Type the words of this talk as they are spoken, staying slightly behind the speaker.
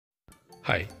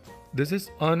Hi, this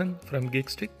is Anand from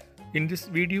GeekStick. In this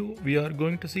video, we are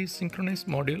going to see Synchronize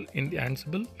module in the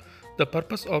Ansible. The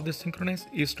purpose of this Synchronize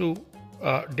is to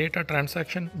data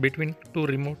transaction between two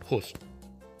remote hosts.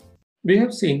 We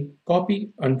have seen copy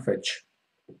and fetch.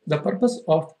 The purpose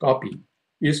of copy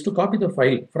is to copy the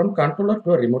file from controller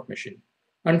to a remote machine,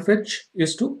 and fetch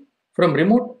is to from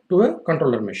remote to a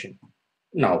controller machine.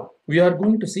 Now we are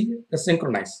going to see the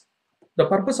synchronize. The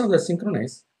purpose of the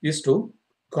synchronize is to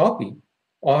copy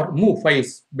or move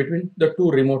files between the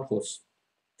two remote hosts.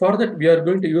 For that, we are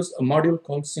going to use a module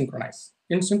called synchronize.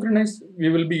 In synchronize, we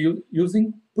will be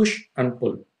using push and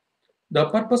pull. The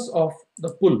purpose of the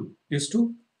pull is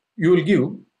to you will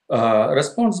give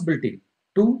responsibility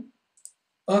to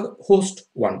a host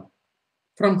 1.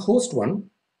 From host 1,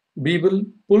 we will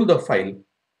pull the file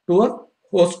to a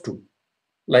host 2.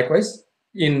 Likewise,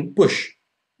 in push,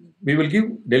 we will give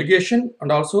delegation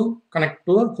and also connect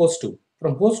to a host 2.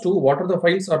 From host 2, what are the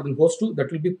files are in host 2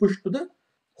 that will be pushed to the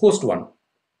host 1.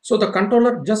 So the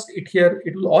controller just it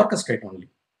will orchestrate only.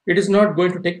 It is not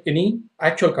going to take any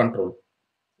actual control.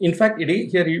 In fact,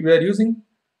 here we are using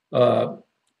a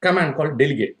command called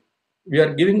delegate. We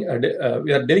are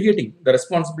delegating the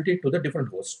responsibility to the different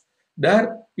hosts.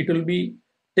 There, it will be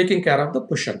taking care of the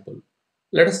push and pull.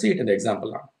 Let us see it in the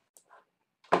example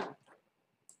now.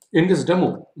 In this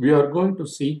demo, we are going to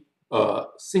see a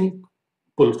sync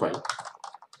pull file.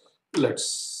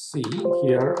 Let's see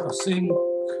here a sync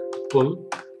pull.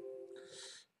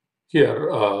 Here,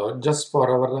 just for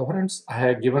our reference, I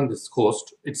have given this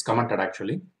host. It's commented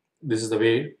actually. This is the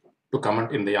way to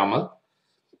comment in the YAML.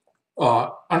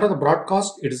 Under the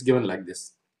broadcast, it is given like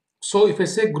this. So if I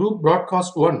say group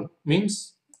broadcast 1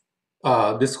 means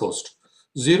this host.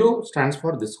 0 stands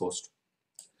for this host.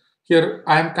 Here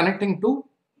I am connecting to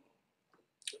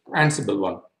Ansible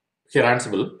 1. Here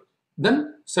Ansible.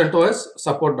 Then CentOS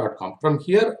support.com. From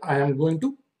here I am going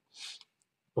to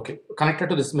connected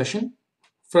to this machine.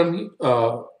 From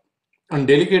and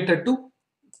delegated to,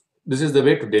 this is the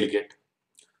way to delegate.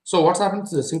 So what's happened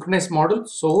to the synchronize model,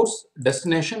 source,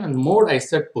 destination, and mode I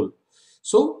set pull.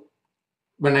 So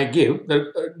when I give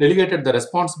delegated the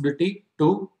responsibility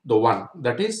to the one,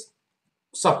 that is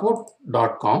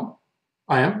support.com,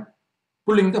 I am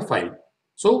pulling the file.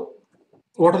 So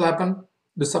what will happen?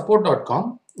 The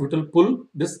support.com, it will pull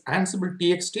this Ansible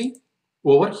txt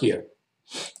over here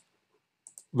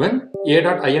when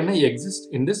a.ini exists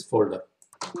in this folder.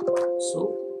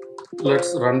 So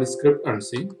let's run the script and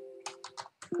see.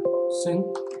 Sync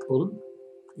pull.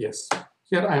 Yes,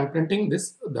 here I am printing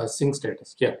the sync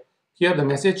status. Here the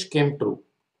message came true.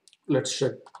 Let's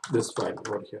check this file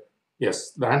over here.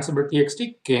 Yes, the Ansible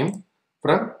txt came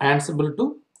from Ansible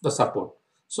to the support.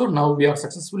 So now we are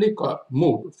successfully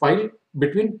moved file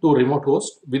between two remote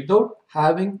hosts without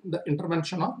having the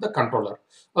intervention of the controller.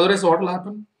 Otherwise, what will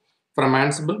happen? From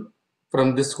Ansible,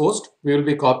 from this host, we will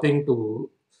be copying to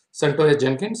CentOS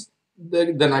Jenkins.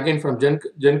 Then again from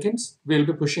Jenkins, we will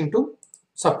be pushing to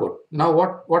support. Now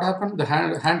what happened? The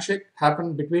handshake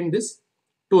happened between these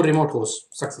two remote hosts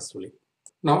successfully.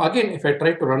 Now again, if I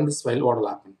try to run this file, what will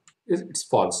happen? It's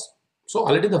false. So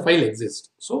already the file exists.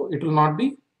 So it will not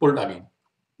be pulled again.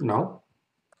 Now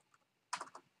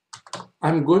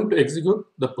I'm going to execute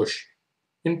the push.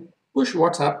 In push,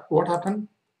 what happened?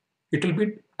 It will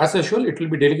be, as usual, it will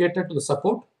be delegated to the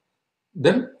support.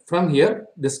 Then from here,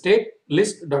 the state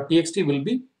list.txt will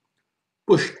be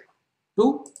pushed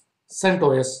to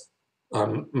CentOS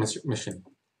machine.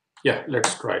 Yeah,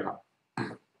 let's try now.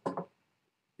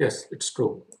 Yes, it's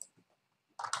true.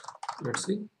 Let's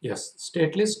see. Yes,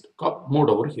 state list moved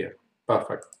over here.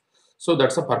 Perfect. So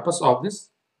that's the purpose of this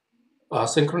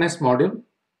synchronize module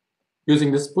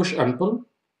using this push and pull.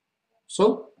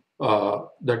 So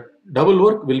the double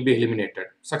work will be eliminated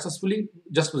successfully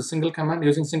just with a single command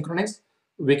using synchronize.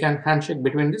 We can handshake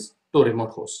between these two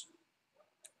remote hosts.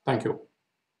 Thank you.